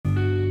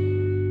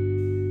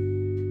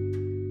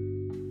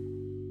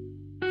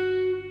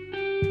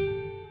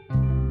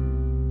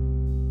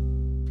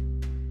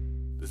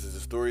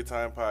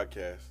Storytime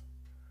Podcast.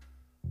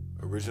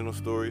 Original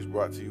stories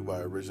brought to you by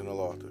original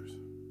authors.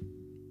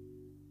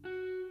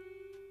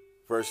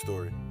 First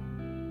story,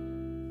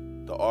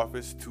 The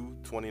Office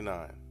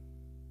 229.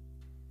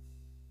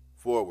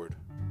 Forward.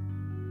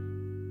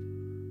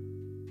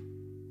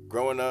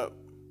 Growing up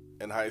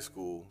in high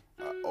school,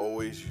 I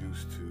always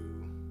used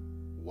to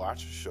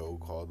watch a show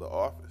called The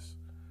Office.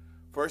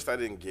 First, I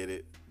didn't get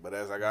it, but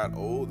as I got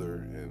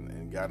older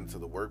and got into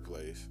the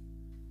workplace,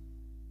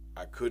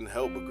 I couldn't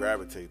help but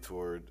gravitate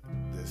toward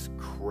this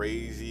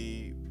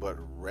crazy but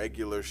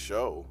regular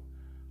show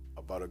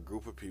about a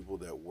group of people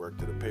that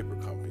worked at a paper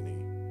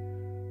company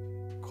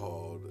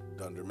called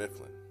Dunder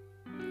Mifflin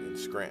in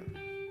Scranton.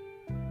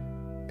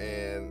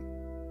 And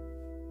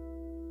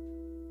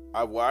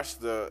I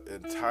watched the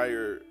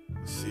entire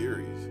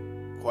series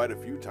quite a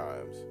few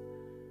times.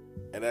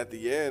 And at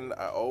the end,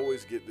 I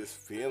always get this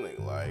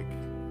feeling like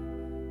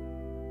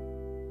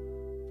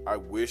I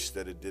wish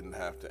that it didn't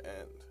have to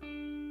end.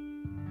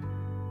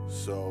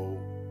 So,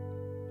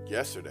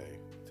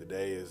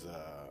 today is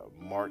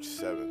March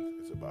 7th.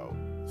 It's about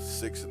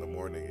 6 in the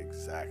morning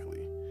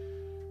exactly.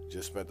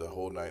 Just spent the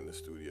whole night in the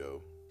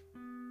studio.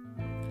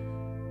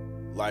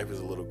 Life is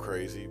a little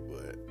crazy,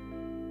 but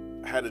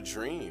I had a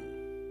dream.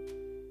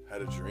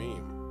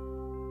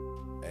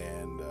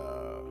 And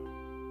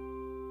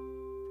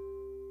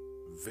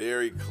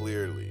very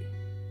clearly,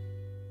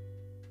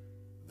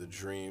 the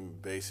dream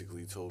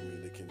basically told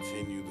me to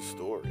continue the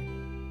story.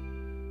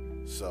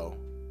 So,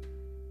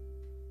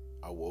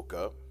 I woke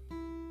up,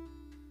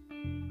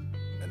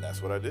 and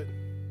that's what I did.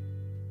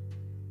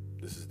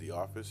 This is The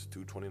Office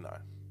 229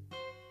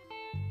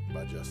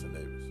 by Justin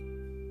Davis.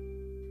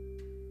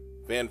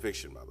 Fan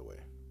fiction, by the way.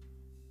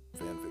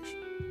 Fan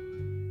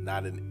fiction.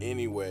 Not in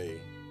any way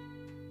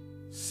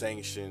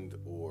sanctioned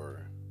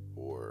or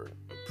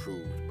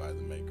approved by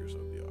the makers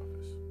of The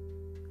Office.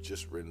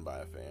 Just written by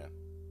a fan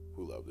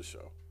who loved the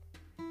show.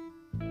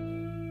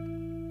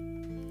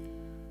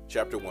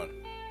 Chapter 1.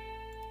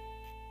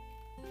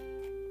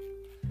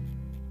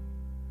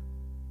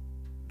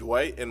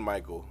 Dwight and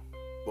Michael,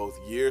 both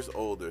years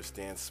older,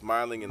 stand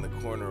smiling in the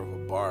corner of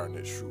a barn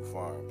at Shrew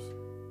Farms.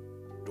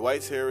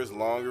 Dwight's hair is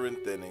longer and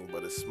thinning,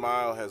 but his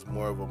smile has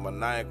more of a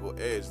maniacal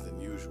edge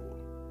than usual.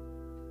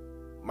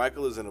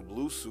 Michael is in a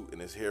blue suit and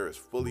his hair is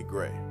fully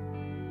gray.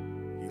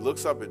 He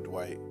looks up at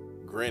Dwight,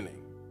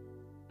 grinning.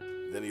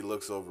 Then he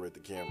looks over at the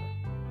camera.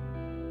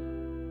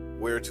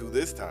 "Where to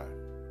this time?"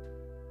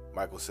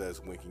 Michael says,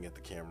 winking at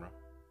the camera.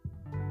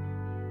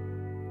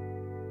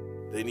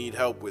 "They need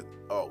help with..."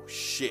 "Oh,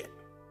 shit."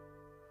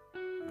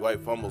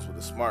 Dwight fumbles with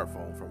a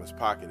smartphone from his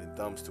pocket and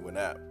thumbs to an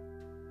app.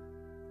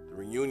 "The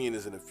reunion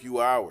is in a few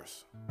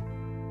hours."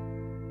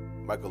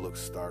 Michael looks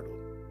startled.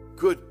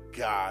 "Good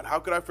God, how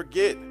could I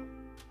forget?"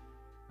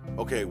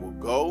 "Okay, we'll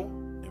go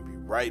and be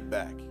right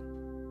back."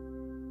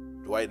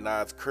 Dwight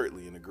nods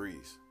curtly and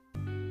agrees.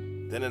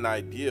 Then an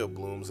idea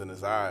blooms in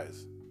his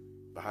eyes,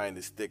 behind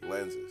his thick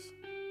lenses.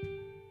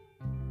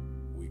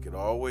 "We could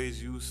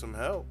always use some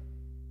help,"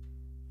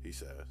 he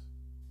says.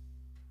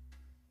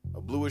 A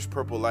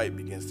bluish-purple light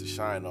begins to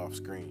shine off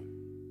screen.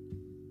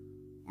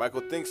 Michael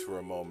thinks for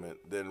a moment,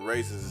 then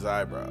raises his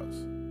eyebrows.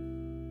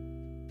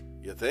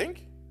 "You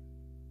think?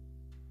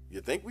 You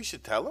think we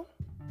should tell him?"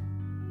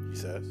 he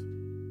says.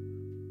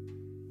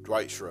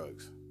 Dwight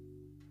shrugs.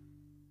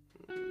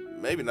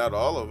 "Maybe not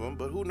all of them,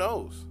 but who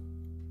knows?"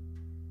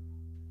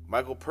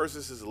 Michael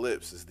purses his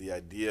lips as the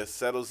idea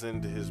settles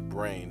into his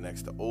brain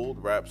next to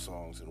old rap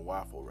songs and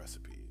waffle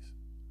recipes.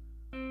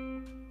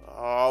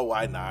 "Oh,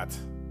 why not?"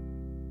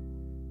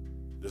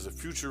 There's a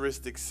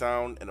futuristic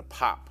sound and a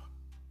pop.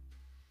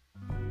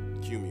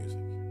 Cue music.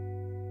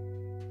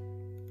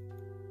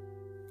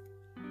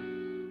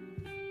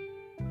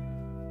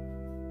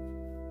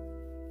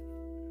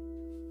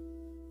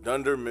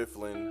 Dunder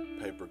Mifflin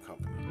Paper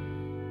Company.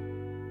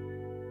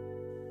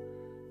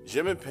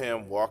 Jim and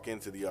Pam walk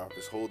into the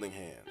office holding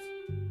hands.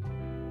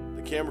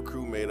 The camera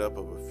crew, made up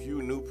of a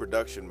few new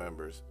production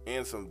members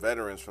and some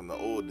veterans from the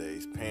old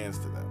days, pans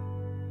to them.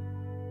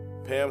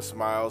 Pam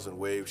smiles and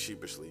waves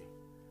sheepishly,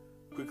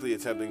 quickly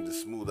attempting to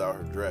smooth out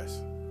her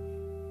dress.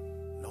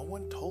 "No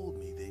one told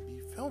me they'd be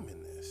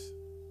filming this,"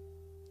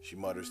 she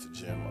mutters to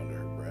Jim under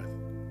her breath.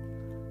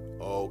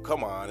 "Oh,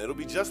 come on, it'll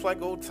be just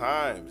like old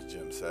times,"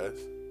 Jim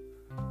says,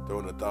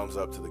 throwing a thumbs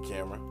up to the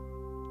camera.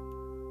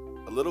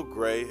 A little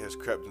gray has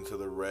crept into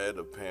the red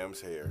of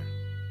Pam's hair,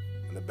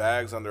 and the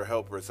bags under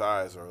Helper's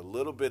eyes are a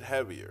little bit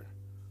heavier,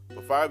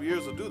 but 5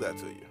 years will do that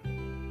to you.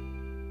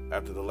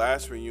 After the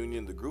last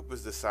reunion, the group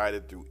has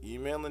decided through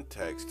email and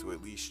text to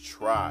at least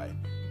try,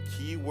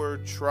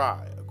 keyword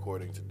try,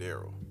 according to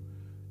Daryl,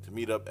 to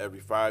meet up every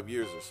 5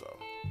 years or so.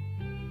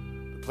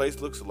 The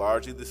place looks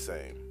largely the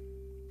same.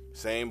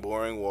 Same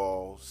boring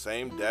walls,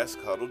 same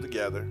desks huddled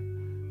together,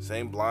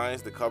 same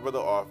blinds to cover the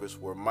office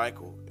where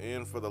Michael,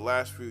 and for the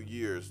last few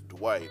years,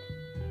 Dwight,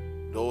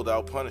 doled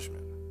out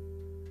punishment.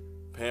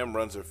 Pam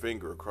runs her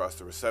finger across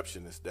the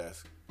receptionist's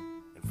desk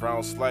and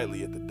frowns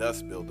slightly at the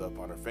dust buildup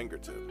on her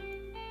fingertip.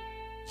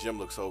 Jim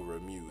looks over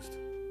amused.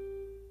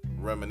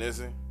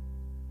 "Reminiscing?"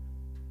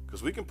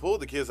 "'Cause we can pull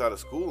the kids out of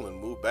school and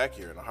move back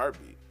here in a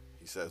heartbeat,"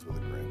 he says with a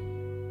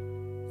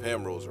grin.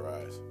 Pam rolls her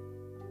eyes.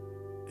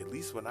 "At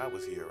least when I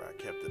was here, I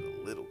kept it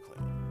a little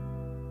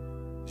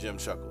clean." Jim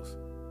chuckles.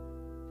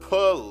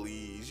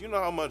 "Please, you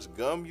know how much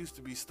gum used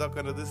to be stuck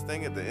under this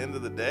thing at the end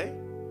of the day?"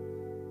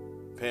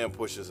 Pam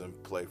pushes him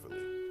playfully.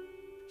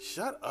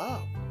 "Shut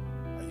up.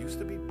 I used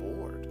to be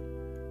bored."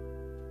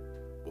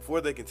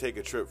 Before they can take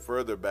a trip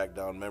further back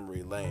down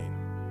memory lane,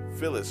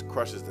 Phyllis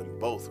crushes them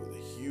both with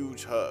a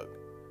huge hug.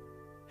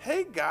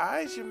 "Hey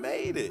guys, you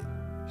made it,"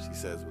 she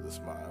says with a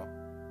smile.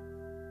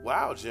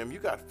 "Wow, Jim, you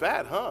got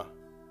fat, huh?"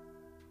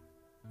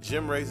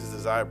 Jim raises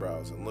his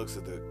eyebrows and looks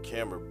at the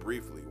camera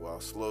briefly while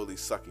slowly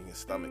sucking his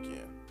stomach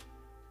in.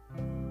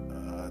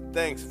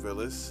 Thanks,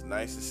 Phyllis.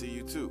 Nice to see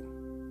you too."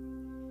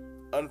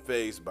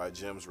 Unfazed by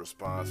Jim's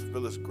response,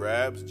 Phyllis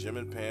grabs Jim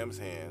and Pam's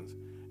hands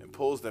and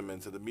pulls them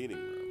into the meeting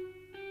room.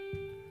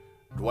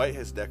 Dwight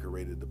has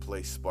decorated the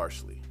place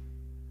sparsely.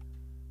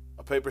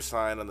 A paper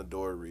sign on the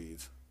door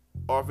reads,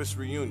 "Office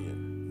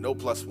Reunion, no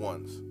plus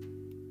ones."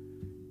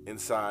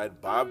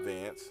 Inside, Bob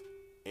Vance,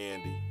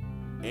 Andy,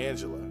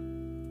 Angela,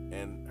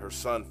 and her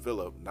son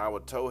Philip, now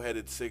a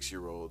tow-headed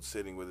 6-year-old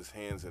sitting with his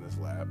hands in his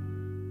lap.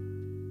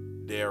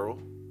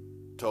 Daryl,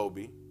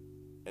 Toby,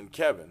 and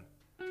Kevin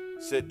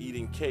sit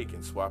eating cake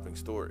and swapping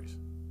stories.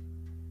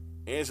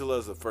 Angela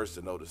is the first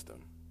to notice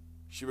them.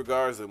 She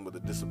regards them with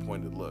a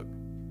disappointed look.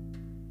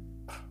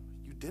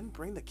 "You didn't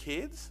bring the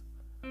kids?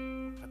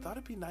 I thought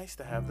it'd be nice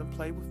to have them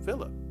play with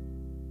Philip,"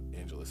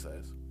 Angela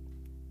says.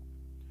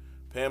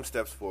 Pam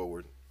steps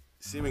forward,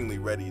 seemingly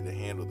ready to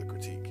handle the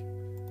critique.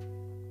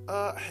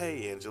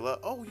 Hey, Angela.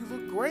 Oh, you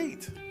look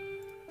great.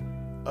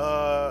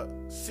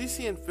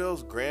 Cece and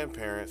Phil's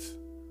grandparents,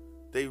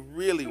 they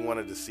really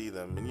wanted to see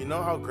them, and you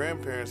know how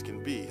grandparents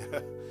can be."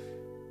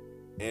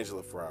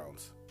 Angela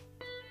frowns.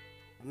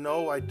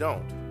 "No, I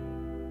don't.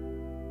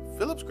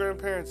 Philip's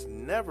grandparents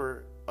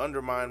never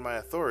undermined my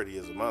authority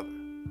as a mother."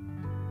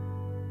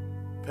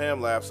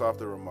 Pam laughs off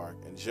the remark,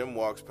 and Jim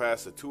walks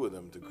past the two of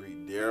them to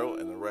greet Daryl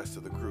and the rest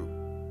of the crew.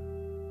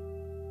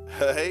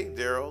 "Hey,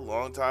 Daryl,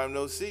 long time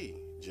no see,"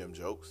 Jim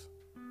jokes.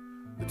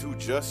 The two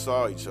just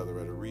saw each other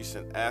at a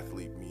recent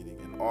athlete meeting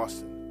in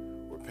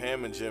Austin, where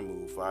Pam and Jim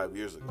moved 5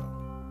 years ago.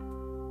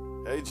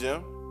 "Hey,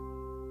 Jim.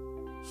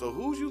 So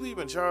who'd you leave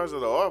in charge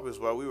of the office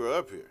while we were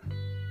up here?"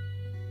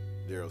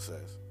 Daryl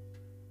says.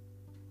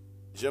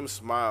 Jim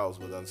smiles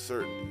with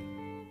uncertainty.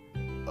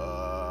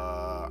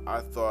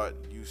 I thought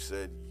you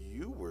said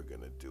you were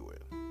gonna do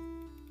it."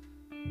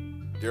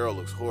 Daryl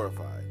looks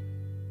horrified.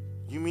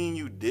 "You mean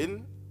you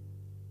didn't?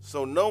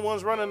 So no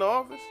one's running the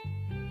office?"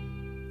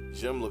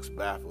 Jim looks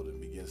baffled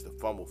and begins to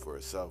fumble for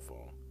his cell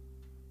phone.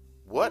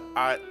 "What?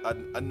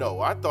 No,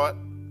 I thought..."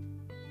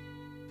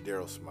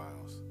 Daryl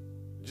smiles.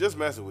 "Just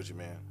messing with you,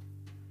 man.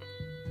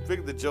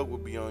 Figured the joke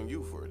would be on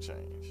you for a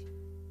change."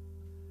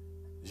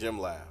 Jim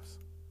laughs.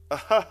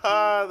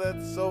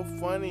 "That's so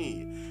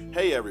funny.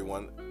 Hey,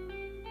 everyone."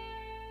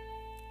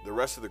 The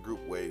rest of the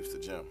group waves to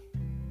Jim.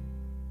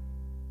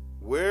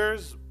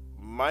 "Where's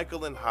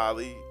Michael and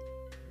Holly,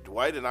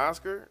 Dwight and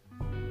Oscar,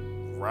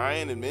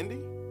 Ryan and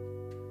Mindy?"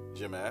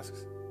 Jim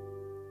asks.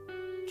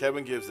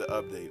 Kevin gives the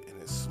update in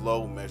his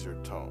slow,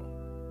 measured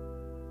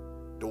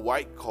tone.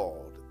 Dwight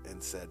called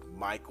and said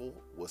Michael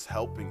was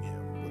helping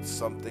him with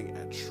something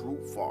at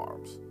Troop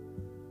Farms.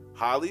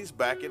 Holly's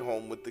back at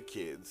home with the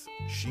kids.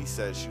 She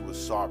says she was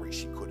sorry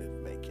she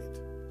couldn't make it.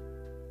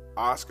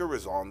 Oscar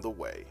is on the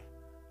way.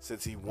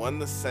 Since he won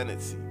the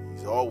Senate seat,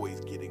 he's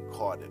always getting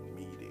caught at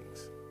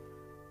meetings.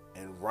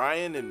 And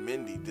Ryan and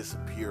Mindy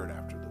disappeared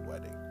after the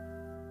wedding.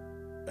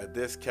 At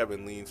this,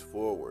 Kevin leans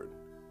forward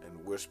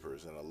and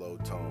whispers in a low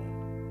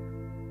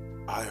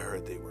tone, "I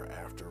heard they were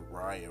after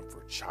Ryan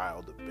for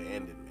child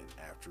abandonment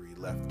after he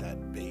left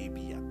that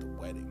baby at the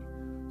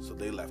wedding, so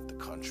they left the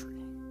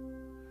country."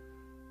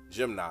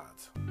 Jim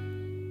nods.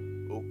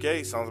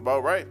 "Okay, sounds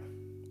about right.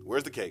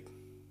 Where's the cake?"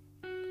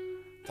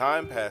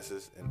 Time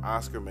passes and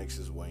Oscar makes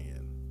his way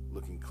in,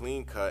 looking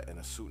clean cut in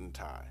a suit and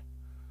tie.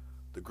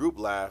 The group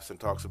laughs and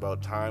talks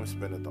about time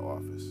spent at the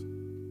office.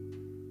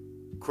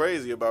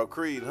 "Crazy about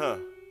Creed, huh?"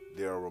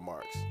 Daryl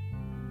remarks.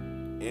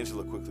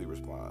 Angela quickly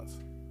responds,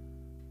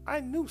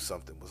 "I knew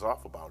something was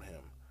off about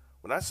him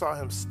when I saw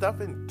him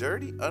stuffing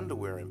dirty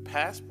underwear and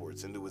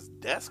passports into his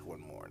desk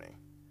one morning."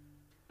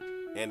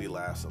 Andy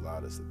laughs the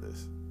loudest at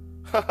this.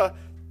 "Haha,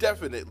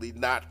 definitely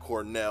not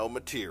Cornell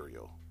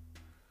material."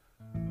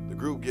 The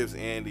group gives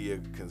Andy a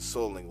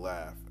consoling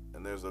laugh,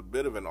 and there's a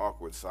bit of an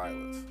awkward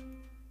silence.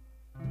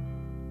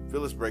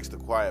 Phyllis breaks the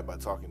quiet by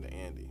talking to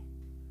Andy.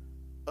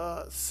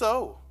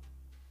 So,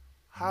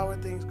 how are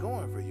things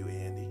going for you,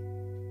 Andy?"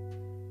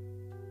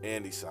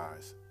 Andy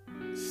sighs,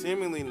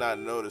 seemingly not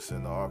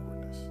noticing the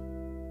awkwardness.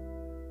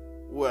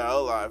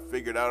 "Well, I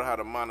figured out how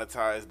to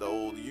monetize the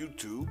old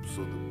YouTube,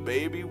 so the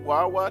baby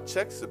Wawa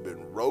checks have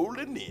been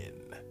rolling in.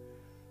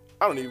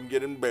 I don't even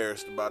get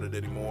embarrassed about it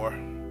anymore."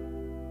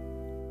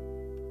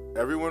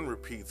 Everyone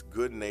repeats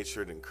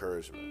good-natured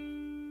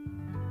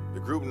encouragement. The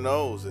group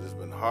knows it has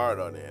been hard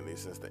on Andy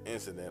since the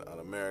incident on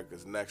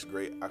America's Next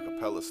Great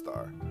Acapella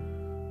Star,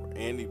 where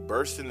Andy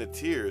burst into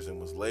tears and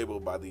was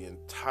labeled by the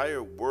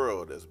entire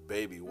world as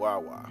Baby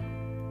Wawa.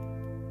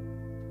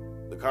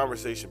 The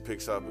conversation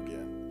picks up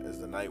again as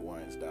the night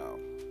winds down.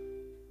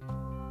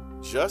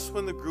 Just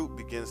when the group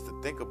begins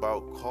to think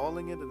about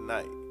calling it a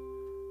night,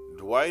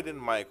 Dwight and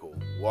Michael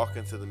walk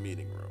into the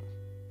meeting room.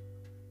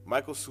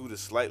 Michael's suit is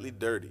slightly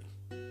dirty,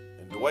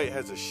 and Dwight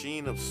has a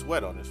sheen of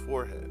sweat on his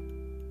forehead.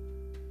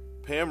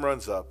 Pam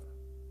runs up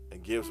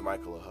and gives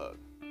Michael a hug.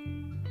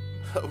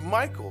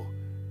 Michael,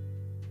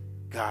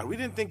 God, we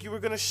didn't think you were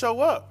going to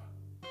show up.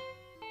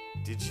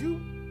 Did you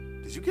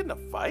get in a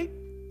fight?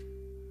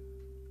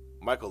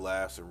 Michael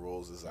laughs and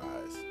rolls his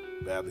eyes,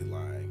 badly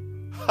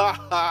lying. Ha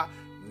ha,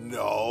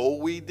 no,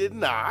 we did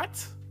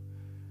not.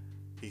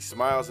 He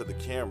smiles at the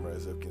camera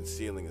as if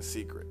concealing a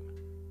secret.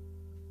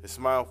 His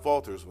smile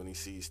falters when he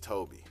sees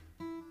Toby.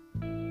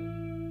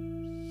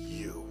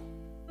 You.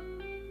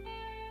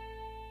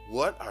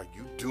 What are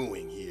you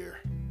doing here?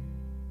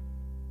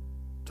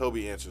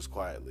 Toby answers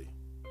quietly.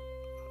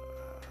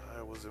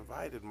 I was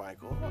invited,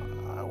 Michael.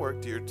 I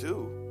worked here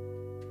too.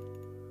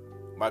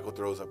 Michael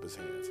throws up his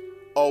hands.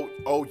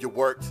 Oh, you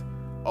worked?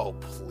 Oh,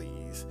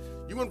 please.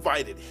 You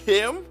invited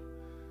him?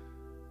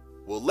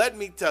 Well, let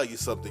me tell you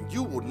something.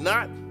 You will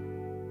not.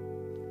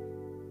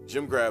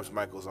 Jim grabs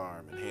Michael's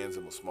arm and hands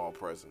him a small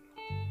present.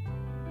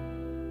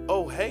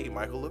 Oh, hey,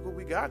 Michael, look what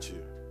we got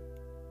you.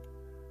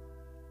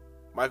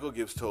 Michael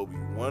gives Toby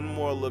one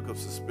more look of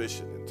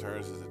suspicion and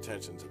turns his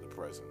attention to the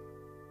present.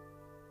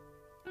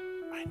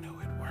 I knew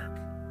it'd work,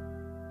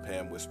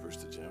 Pam whispers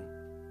to Jim.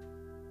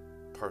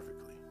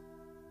 Perfectly,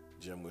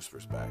 Jim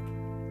whispers back.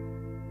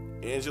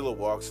 Angela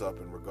walks up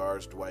and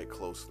regards Dwight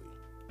closely.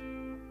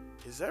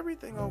 Is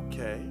everything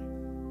okay?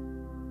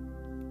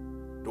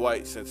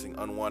 Dwight, sensing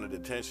unwanted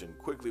attention,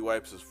 quickly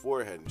wipes his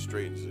forehead and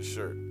straightens his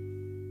shirt.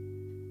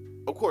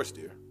 Of course,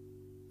 dear.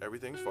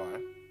 Everything's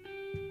fine.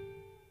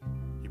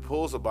 He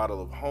pulls a bottle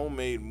of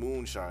homemade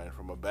moonshine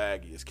from a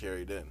bag he has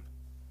carried in.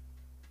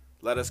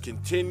 Let us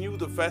continue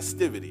the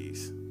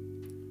festivities.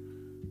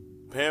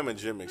 Pam and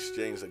Jim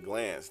exchange a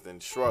glance, then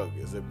shrug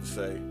as if to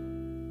say,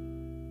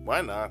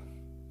 why not?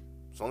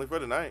 It's only for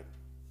tonight.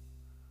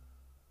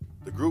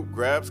 The group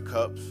grabs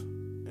cups,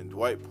 and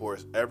Dwight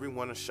pours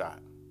everyone a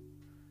shot.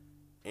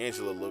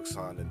 Angela looks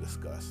on in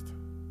disgust.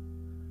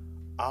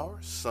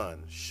 Our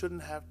son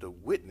shouldn't have to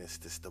witness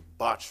this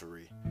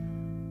debauchery.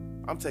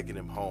 I'm taking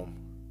him home.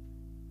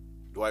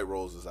 Dwight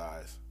rolls his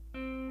eyes.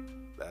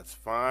 That's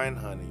fine,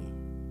 honey.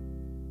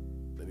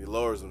 Then he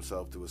lowers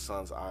himself to his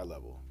son's eye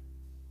level.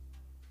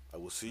 I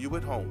will see you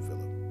at home,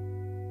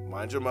 Philip.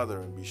 Mind your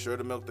mother and be sure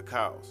to milk the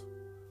cows.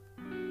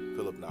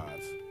 Philip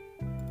nods.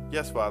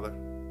 Yes, father,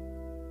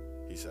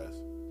 he says.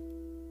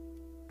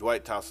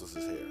 Dwight tosses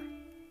his hair.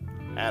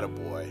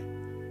 Attaboy.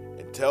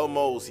 And tell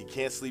Mose he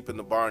can't sleep in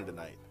the barn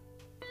tonight.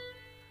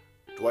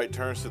 Dwight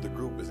turns to the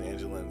group as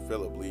Angela and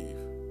Philip leave.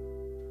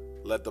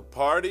 Let the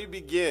party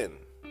begin,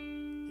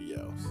 he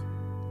yells.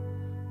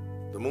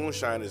 The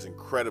moonshine is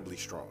incredibly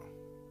strong.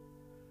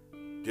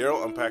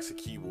 Daryl unpacks a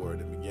keyboard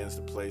and begins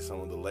to play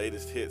some of the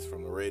latest hits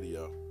from the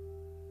radio.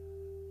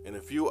 In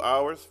a few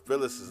hours,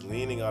 Phyllis is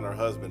leaning on her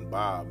husband,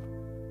 Bob,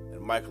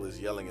 and Michael is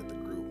yelling at the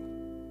group.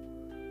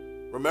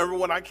 Remember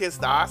when I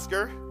kissed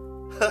Oscar?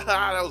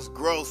 That was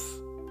gross.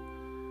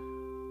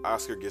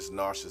 Oscar gets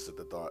nauseous at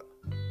the thought.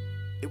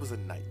 It was a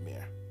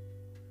nightmare.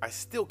 I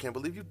still can't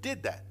believe you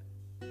did that.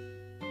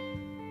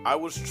 I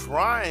was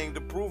trying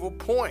to prove a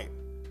point,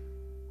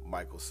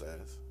 Michael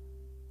says.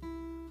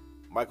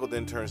 Michael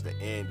then turns to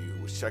Andy,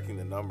 who was checking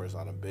the numbers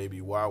on a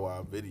Baby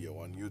Wawa video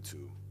on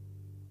YouTube.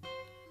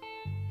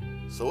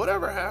 So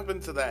whatever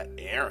happened to that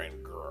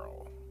Erin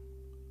girl?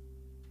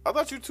 I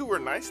thought you two were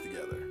nice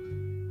together,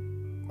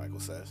 Michael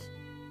says.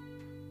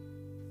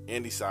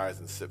 Andy sighs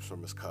and sips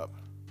from his cup.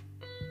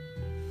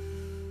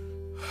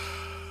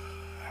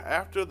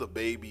 After the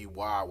Baby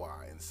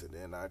Wawa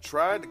incident, I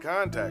tried to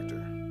contact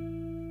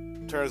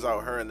her. Turns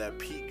out her and that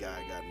Pete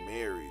guy got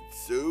married,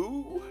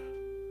 so...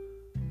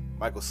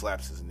 Michael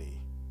slaps his knee.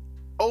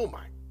 Oh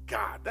my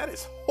God, that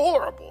is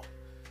horrible.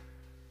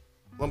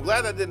 Well, I'm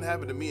glad that didn't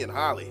happen to me and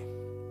Holly.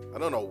 I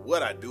don't know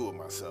what I'd do with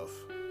myself.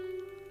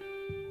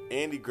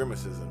 Andy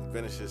grimaces and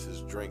finishes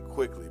his drink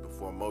quickly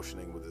before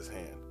motioning with his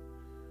hand.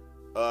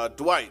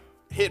 Dwight,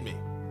 hit me.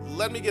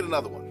 Let me get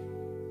another one.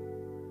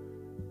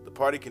 The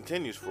party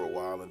continues for a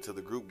while until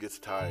the group gets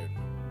tired.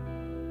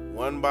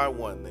 One by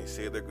one, they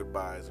say their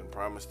goodbyes and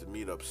promise to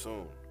meet up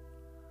soon.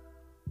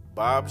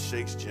 Bob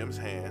shakes Jim's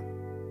hand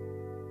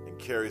and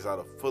carries out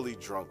a fully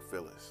drunk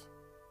Phyllis.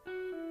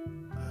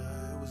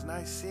 It was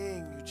nice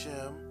seeing you,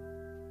 Jim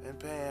and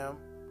Pam,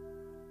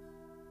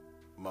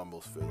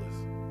 mumbles Phyllis.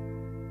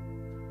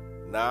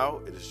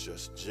 Now it is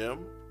just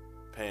Jim,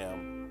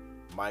 Pam,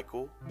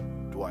 Michael,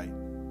 Dwight,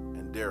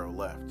 and Daryl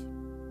left.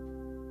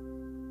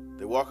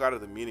 They walk out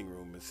of the meeting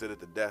room and sit at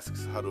the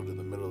desks huddled in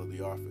the middle of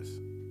the office.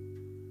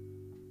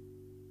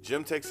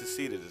 Jim takes a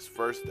seat at his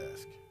first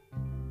desk,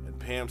 and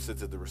Pam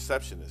sits at the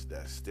receptionist's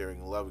desk,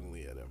 staring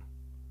lovingly at him.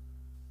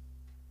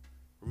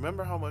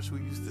 Remember how much we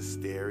used to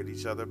stare at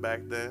each other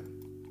back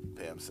then?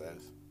 Pam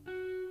says.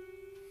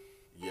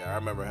 Yeah, I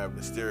remember having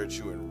to stare at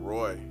you and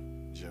Roy,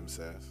 Jim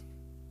says.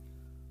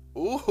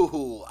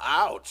 Ooh,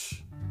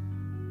 ouch,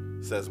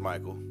 says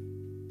Michael.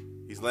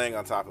 He's laying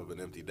on top of an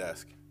empty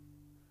desk.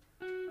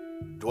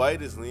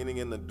 Dwight is leaning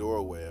in the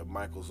doorway of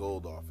Michael's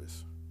old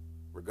office,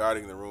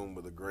 regarding the room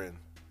with a grin.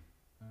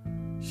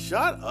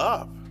 Shut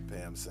up,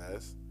 Pam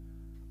says.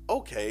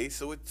 Okay,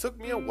 so it took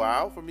me a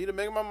while for me to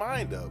make my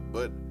mind up,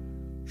 but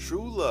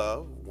true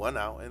love won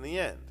out in the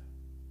end.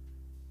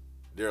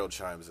 Daryl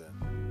chimes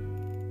in.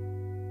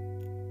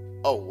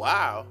 Oh,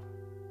 wow.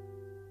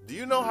 Do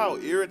you know how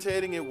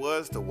irritating it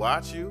was to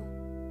watch you?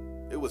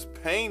 It was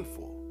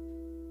painful.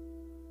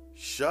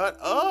 Shut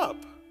up,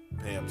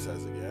 Pam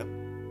says again.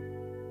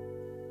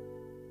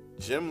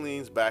 Jim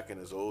leans back in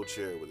his old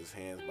chair with his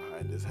hands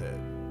behind his head.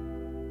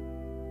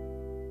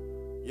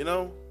 You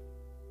know,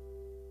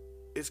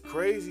 it's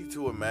crazy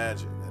to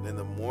imagine that in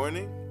the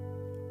morning,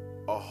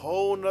 a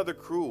whole nother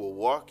crew will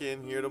walk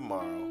in here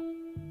tomorrow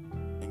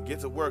and get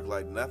to work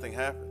like nothing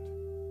happened.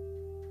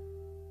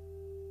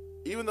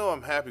 Even though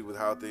I'm happy with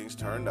how things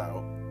turned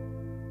out,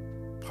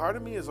 part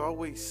of me is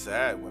always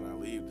sad when I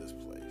leave this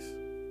place.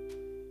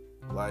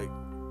 Like,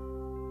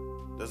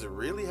 does it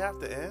really have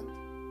to end?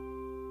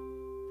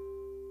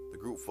 The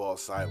group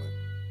falls silent.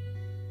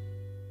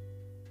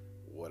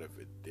 What if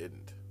it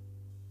didn't?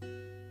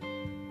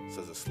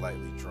 Says a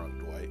slightly drunk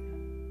Dwight.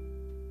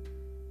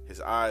 His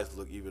eyes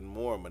look even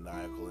more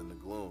maniacal in the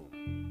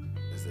gloom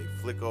as they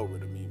flick over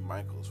to meet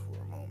Michael's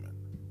for a moment.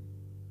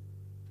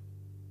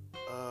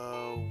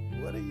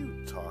 What are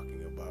you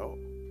talking about?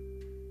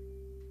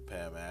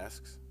 Pam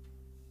asks.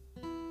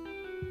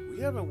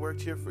 We haven't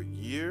worked here for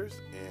years,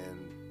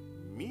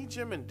 and me,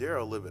 Jim, and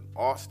Daryl live in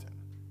Austin.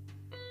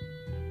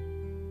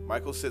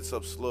 Michael sits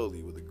up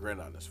slowly with a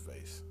grin on his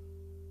face.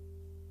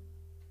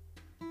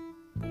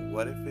 But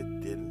what if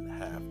it didn't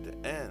have to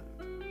end?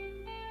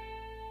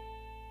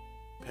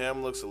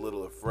 Pam looks a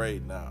little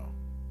afraid now.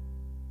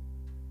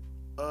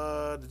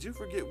 Did you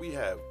forget we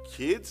have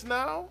kids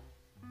now?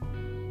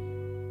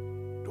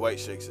 Dwight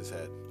shakes his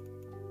head.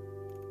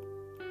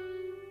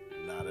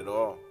 Not at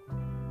all,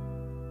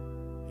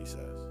 he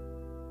says.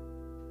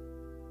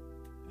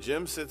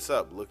 Jim sits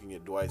up looking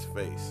at Dwight's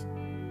face.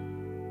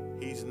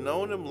 He's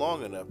known him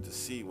long enough to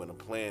see when a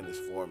plan is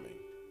forming.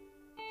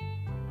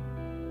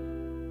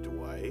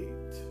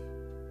 Dwight,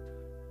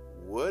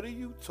 what are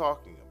you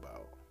talking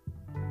about?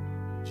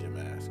 Jim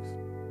asks.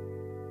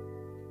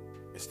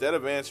 Instead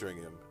of answering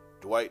him,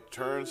 Dwight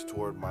turns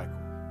toward Michael.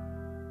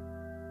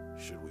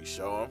 Should we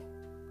show him?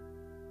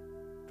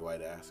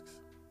 Dwight asks.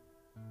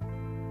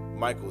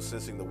 Michael,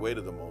 sensing the weight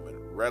of the moment,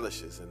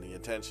 relishes in the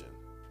attention.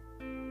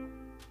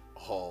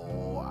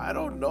 Oh, I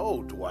don't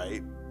know,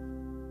 Dwight.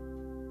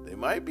 They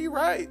might be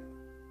right.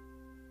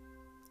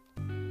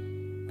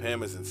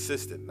 Pam is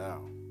insistent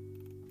now.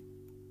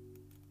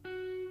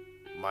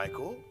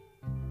 Michael?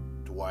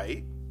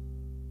 Dwight?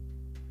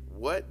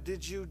 What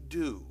did you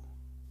do?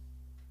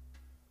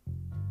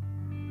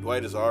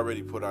 Dwight has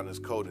already put on his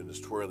coat and is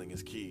twirling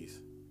his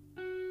keys.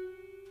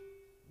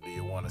 Do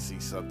you want to see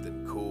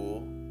something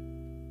cool?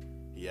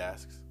 He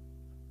asks.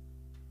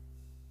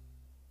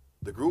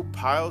 The group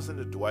piles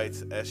into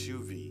Dwight's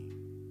SUV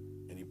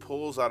and he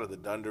pulls out of the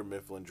Dunder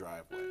Mifflin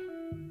driveway.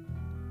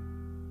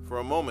 For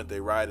a moment they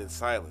ride in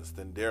silence,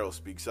 then Daryl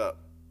speaks up.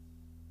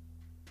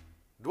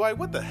 Dwight,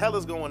 what the hell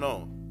is going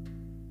on?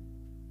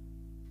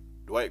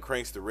 Dwight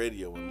cranks the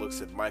radio and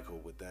looks at Michael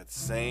with that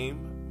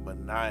same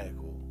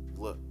maniacal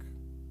look.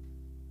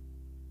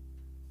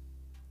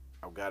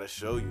 I've got to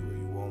show you or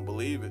you won't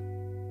believe it,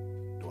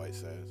 Dwight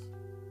says.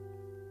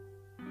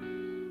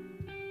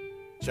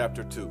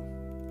 Chapter 2.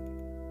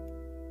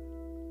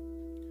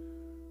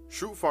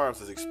 Shroot Farms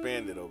has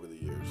expanded over the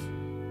years.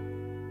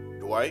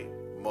 Dwight,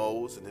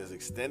 Mose, and his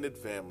extended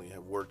family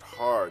have worked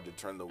hard to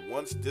turn the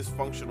once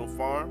dysfunctional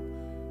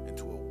farm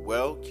into a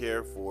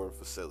well-cared-for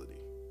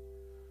facility.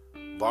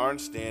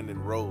 Barns stand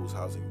in rows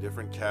housing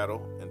different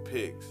cattle and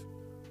pigs.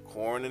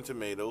 Corn and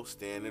tomatoes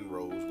stand in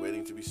rows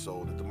waiting to be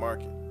sold at the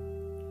market.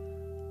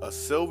 A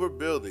silver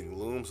building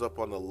looms up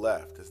on the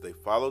left as they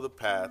follow the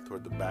path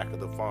toward the back of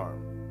the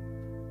farm.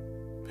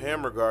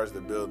 Pam regards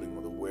the building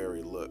with a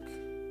wary look.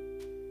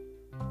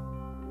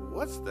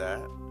 What's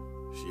that?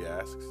 She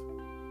asks.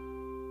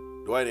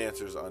 Dwight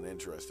answers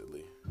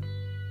uninterestedly.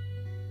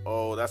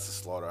 Oh, that's the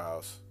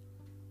slaughterhouse.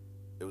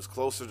 It was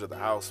closer to the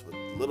house, but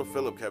little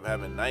Philip kept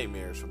having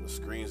nightmares from the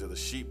screams of the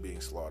sheep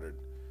being slaughtered.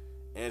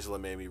 Angela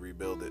made me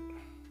rebuild it.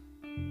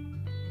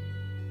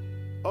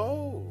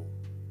 Oh,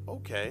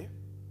 okay,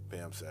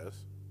 Pam says.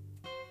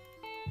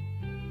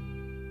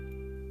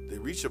 They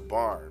reach a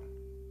barn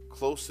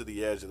close to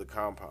the edge of the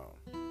compound.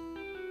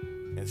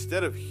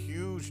 Instead of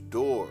huge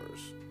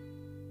doors,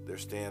 there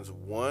stands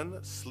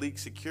one sleek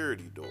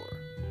security door,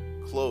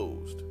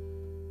 closed,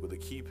 with a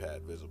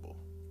keypad visible.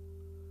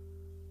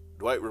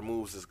 Dwight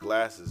removes his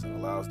glasses and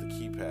allows the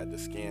keypad to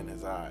scan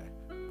his eye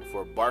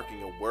before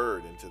barking a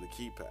word into the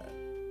keypad.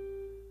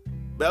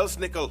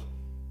 Belsnickel!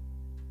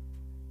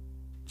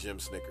 Jim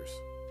snickers.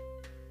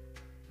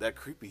 That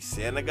creepy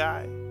Santa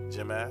guy?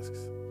 Jim asks.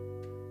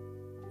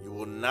 You You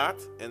will not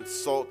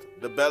insult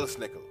the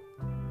Belsnickel,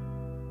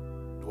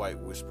 Dwight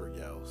whisper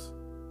yells.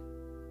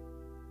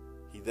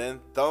 He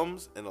then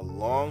thumbs in a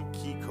long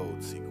key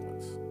code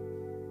sequence.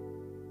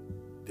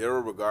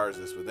 Daryl regards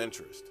this with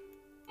interest.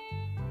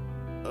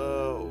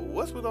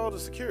 What's with all the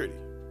security?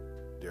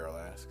 Daryl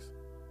asks.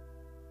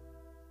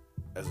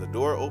 As the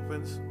door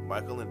opens,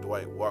 Michael and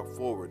Dwight walk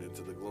forward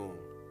into the gloom,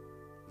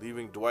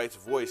 leaving Dwight's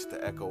voice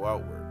to echo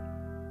outward.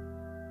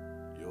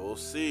 You'll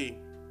see,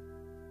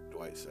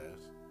 Dwight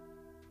says.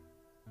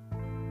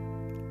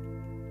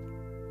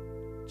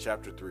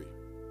 Chapter 3.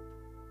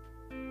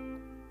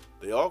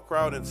 They all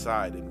crowd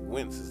inside and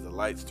wince as the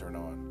lights turn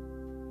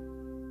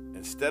on.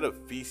 Instead of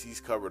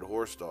feces-covered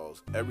horse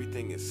stalls,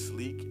 everything is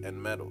sleek and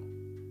metal.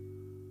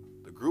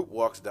 The group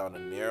walks down a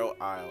narrow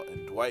aisle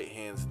and Dwight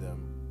hands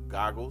them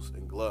goggles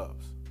and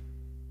gloves.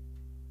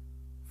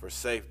 For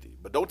safety,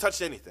 but don't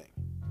touch anything,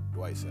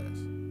 Dwight says.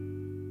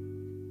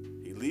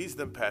 He leads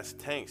them past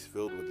tanks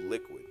filled with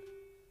liquid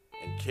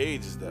and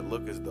cages that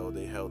look as though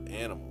they held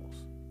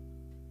animals.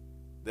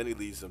 Then he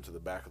leads them to the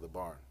back of the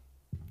barn.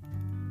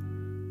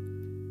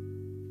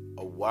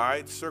 A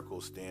wide circle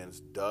stands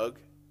dug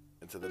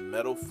into the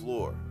metal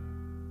floor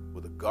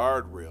with a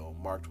guardrail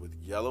marked with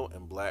yellow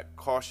and black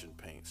caution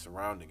paint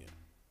surrounding it.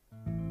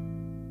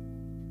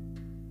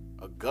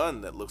 A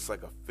gun that looks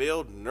like a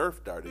failed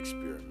Nerf dart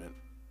experiment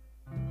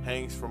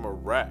hangs from a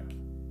rack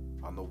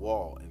on the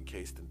wall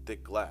encased in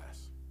thick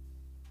glass.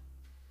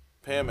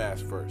 Pam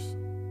asks first,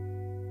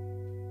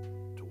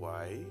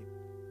 Dwight,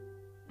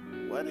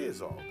 what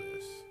is all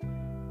this?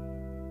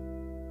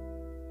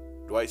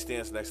 Dwight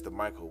stands next to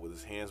Michael with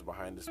his hands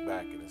behind his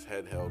back and his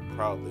head held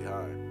proudly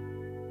high.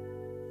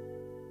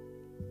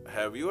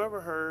 Have you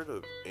ever heard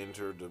of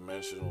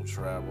interdimensional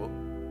travel?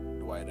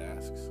 Dwight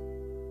asks.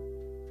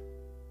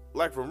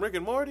 Like from Rick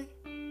and Morty?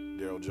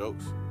 Daryl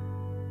jokes.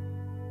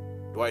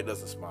 Dwight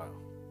doesn't smile.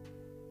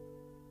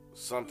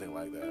 Something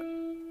like that,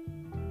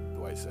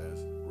 Dwight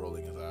says,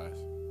 rolling his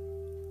eyes.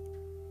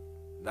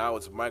 Now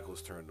it's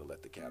Michael's turn to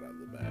let the cat out of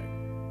the bag.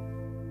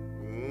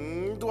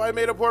 Dwight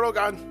made a portal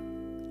gun.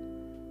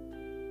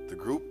 The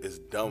group is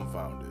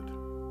dumbfounded.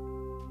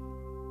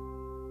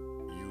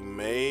 You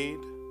made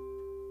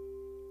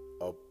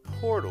a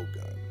portal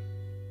gun?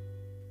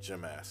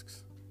 Jim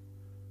asks.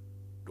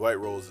 Dwight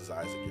rolls his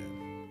eyes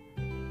again.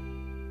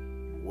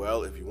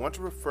 Well, if you want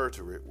to refer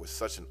to it with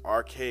such an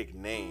archaic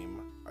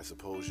name, I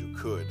suppose you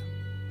could.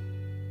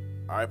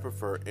 I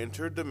prefer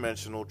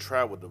Interdimensional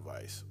Travel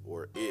Device,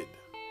 or ID.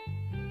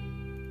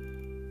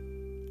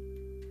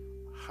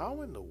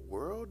 How in the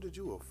world did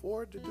you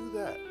afford to do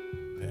that?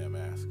 Pam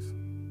asks.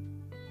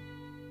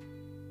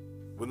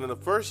 Within the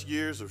first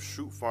years of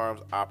Shroot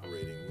Farms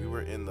operating, we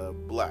were in the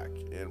black,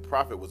 and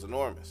profit was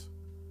enormous.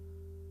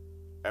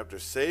 After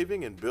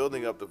saving and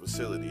building up the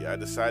facility, I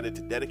decided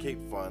to dedicate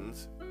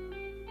funds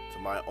to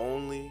my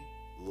only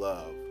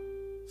love,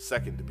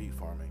 second to beet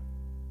farming.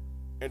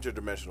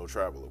 Interdimensional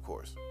travel, of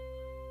course.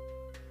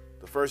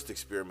 The first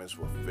experiments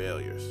were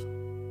failures,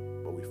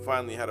 but we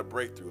finally had a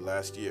breakthrough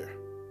last year.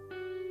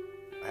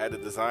 I had the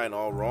design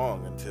all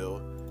wrong until,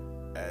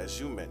 as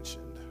you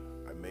mentioned,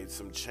 I made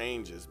some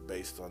changes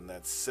based on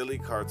that silly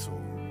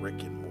cartoon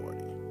Rick and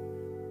Morty.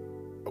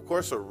 Of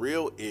course, a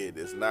real ID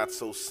is not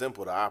so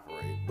simple to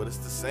operate, but it's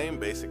the same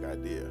basic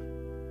idea.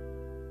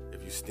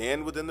 If you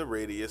stand within the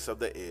radius of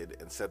the ID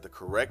and set the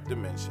correct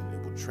dimension,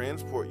 it will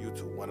transport you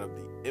to one of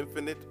the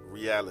infinite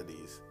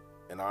realities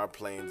in our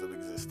planes of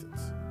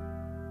existence.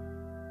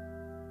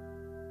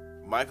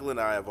 Michael and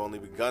I have only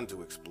begun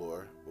to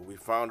explore, but we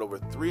found over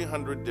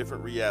 300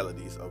 different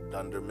realities of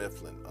Dunder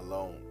Mifflin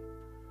alone.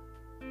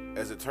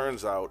 As it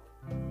turns out,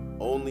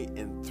 only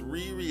in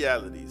 3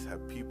 realities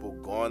have people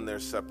gone their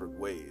separate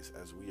ways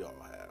as we all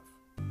have.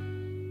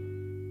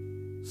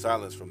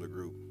 Silence from the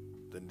group,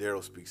 then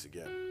Daryl speaks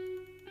again.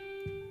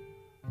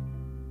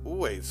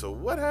 Wait, so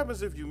what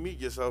happens if you meet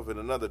yourself in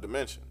another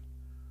dimension?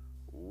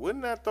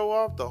 Wouldn't that throw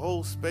off the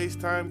whole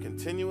space-time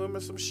continuum or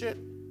some shit?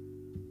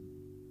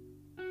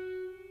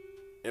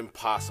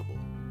 Impossible,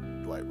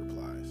 Dwight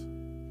replies.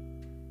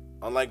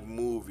 Unlike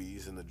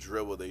movies and the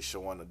dribble they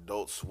show on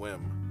Adult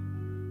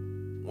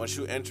Swim, once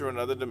you enter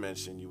another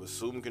dimension, you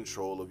assume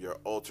control of your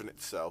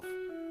alternate self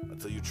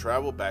until you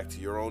travel back to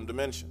your own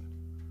dimension.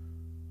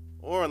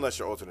 Or unless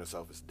your alternate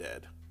self is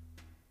dead.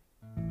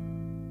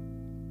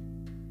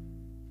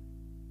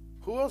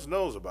 Who else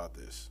knows about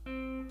this?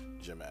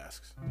 Jim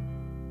asks.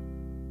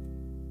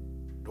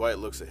 Dwight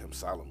looks at him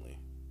solemnly.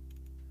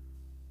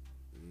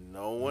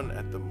 No one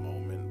at the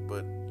moment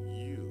but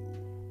you.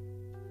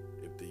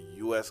 If the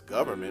U.S.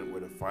 government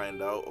were to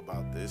find out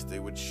about this, they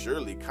would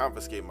surely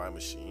confiscate my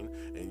machine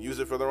and use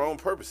it for their own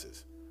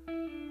purposes.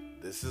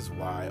 This is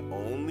why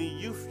only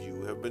you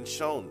few have been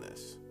shown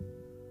this.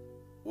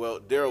 Well,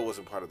 Daryl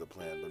wasn't part of the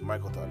plan, but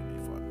Michael thought it'd be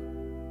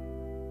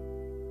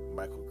fun.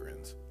 Michael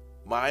grins.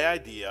 My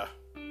idea.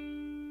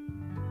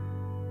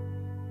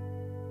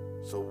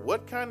 So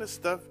what kind of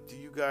stuff do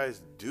you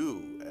guys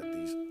do at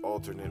these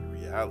alternate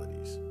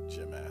realities?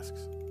 Jim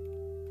asks.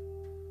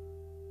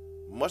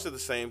 Much of the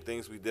same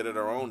things we did at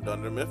our own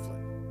Dunder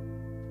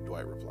Mifflin,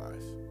 Dwight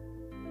replies.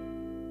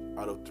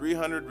 Out of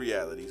 300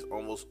 realities,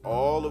 almost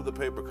all of the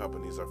paper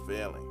companies are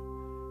failing,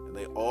 and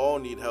they all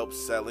need help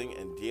selling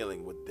and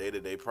dealing with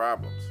day-to-day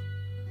problems.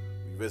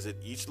 We visit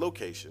each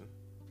location,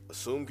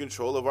 assume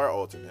control of our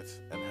alternates,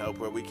 and help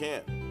where we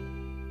can.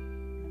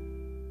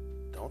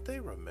 Don't they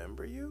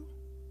remember you?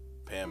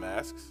 Pam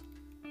asks.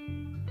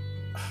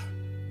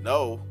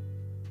 No.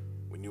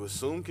 When you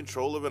assume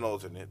control of an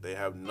alternate, they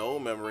have no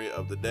memory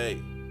of the day.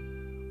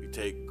 We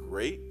take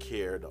great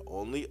care to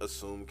only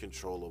assume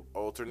control of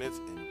alternates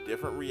in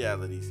different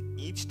realities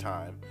each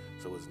time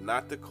so as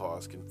not to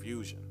cause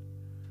confusion.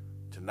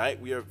 Tonight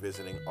we are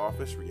visiting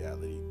Office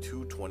Reality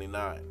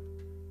 229.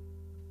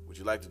 Would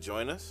you like to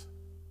join us?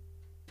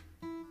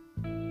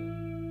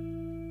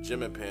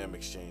 Jim and Pam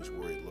exchange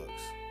worried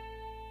looks.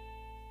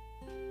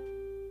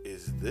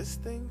 Is this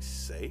thing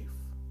safe?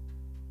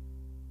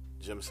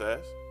 Jim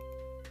says.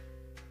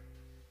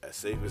 As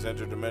safe as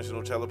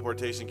interdimensional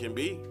teleportation can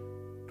be,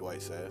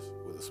 Dwight says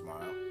with a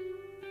smile.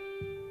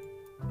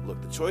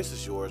 Look, the choice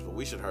is yours, but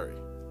we should hurry.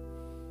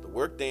 The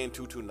workday in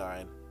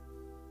 229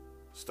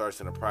 starts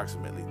in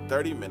approximately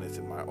 30 minutes,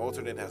 and my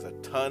alternate has a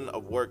ton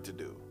of work to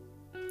do.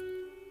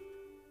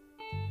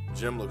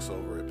 Jim looks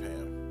over at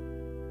Pam.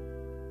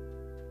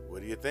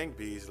 What do you think,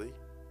 Beasley?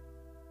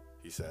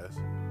 He says,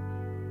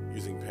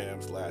 using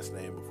Pam's last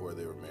name before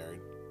they were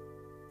married.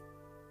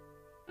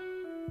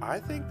 I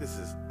think this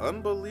is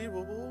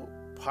unbelievable,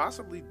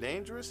 possibly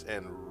dangerous,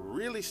 and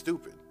really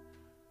stupid.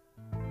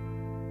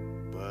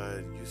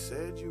 But you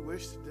said you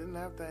wished it didn't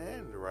have to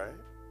end, right?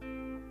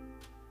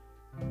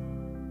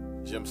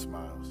 Jim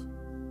smiles.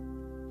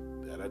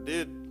 That I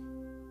did.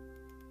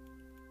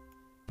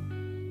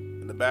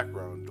 In the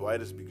background,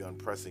 Dwight has begun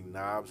pressing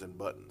knobs and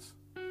buttons.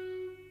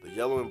 The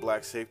yellow and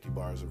black safety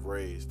bars have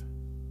raised.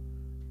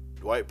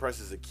 Dwight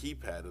presses a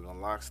keypad and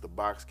unlocks the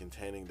box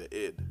containing the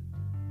id.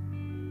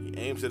 He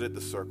aims it at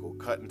the circle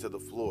cut into the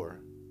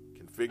floor,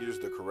 configures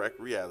the correct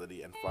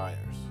reality, and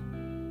fires.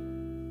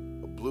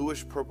 A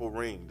bluish-purple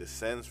ring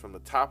descends from the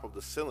top of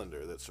the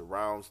cylinder that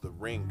surrounds the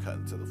ring cut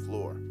into the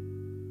floor.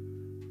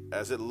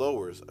 As it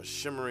lowers, a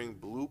shimmering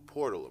blue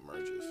portal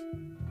emerges,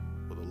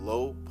 with a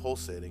low,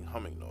 pulsating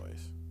humming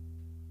noise.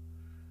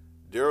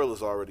 Daryl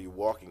is already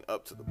walking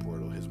up to the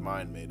portal, his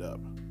mind made up.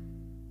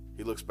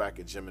 He looks back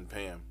at Jim and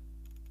Pam.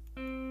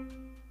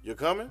 You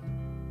coming?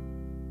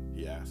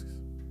 He asks.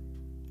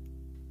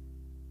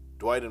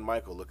 Dwight and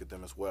Michael look at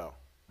them as well.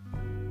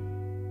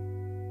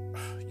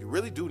 You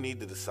really do need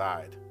to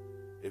decide.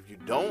 If you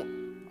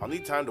don't, I'll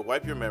need time to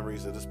wipe your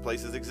memories of this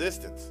place's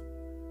existence.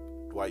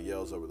 Dwight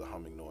yells over the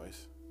humming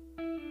noise.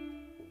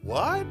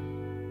 What?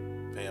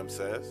 Pam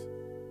says.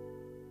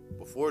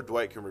 Before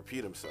Dwight can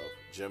repeat himself,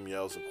 Jim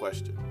yells a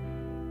question.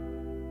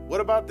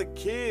 What about the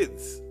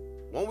kids?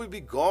 Won't we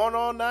be gone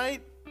all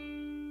night?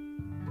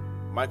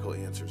 Michael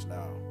answers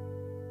now.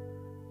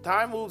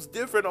 Time moves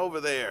different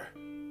over there.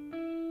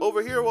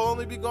 Over here we'll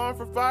only be gone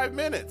for 5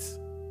 minutes.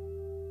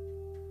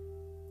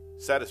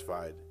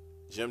 Satisfied,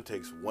 Jim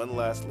takes one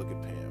last look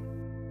at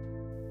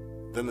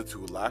Pam. Then the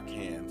two lock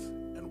hands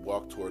and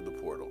walk toward the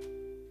portal.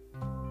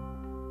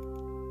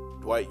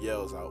 Dwight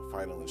yells out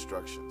final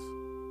instructions.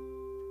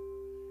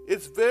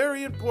 It's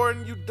very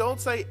important you don't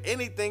say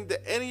anything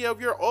to any of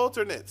your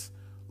alternates.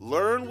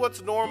 Learn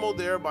what's normal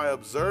there by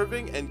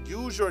observing and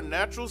use your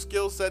natural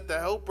skill set to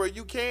help where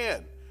you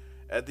can.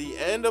 At the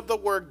end of the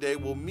workday,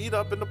 we'll meet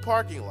up in the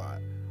parking lot.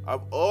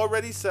 I've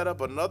already set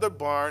up another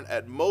barn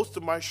at most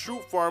of my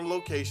Shroot Farm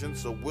locations,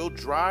 so we'll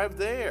drive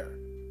there.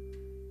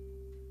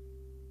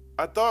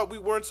 I thought we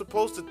weren't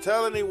supposed to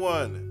tell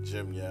anyone,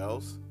 Jim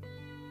yells.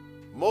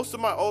 Most of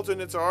my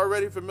alternates are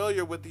already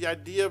familiar with the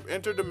idea of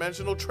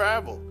interdimensional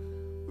travel.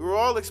 We were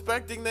all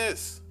expecting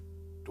this,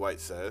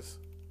 Dwight says.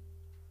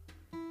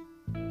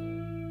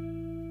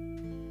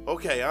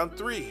 Okay, on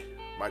 3,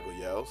 Michael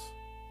yells.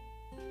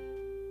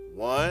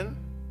 1,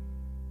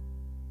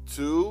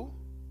 2,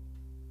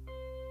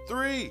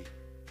 3.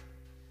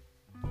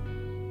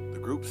 The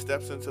group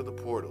steps into the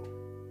portal,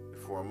 and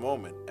for a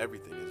moment,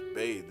 everything is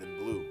bathed in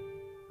blue.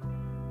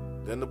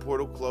 Then the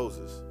portal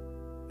closes,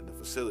 and the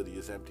facility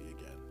is empty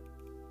again.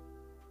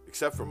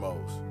 Except for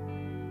Mose,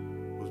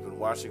 who's been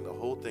watching the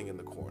whole thing in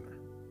the corner.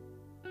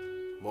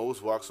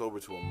 Mose walks over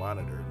to a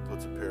monitor and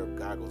puts a pair of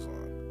goggles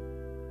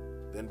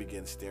on, then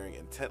begins staring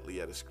intently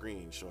at a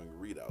screen showing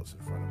readouts in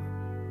front of him.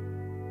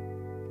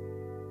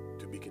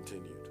 To be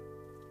continued.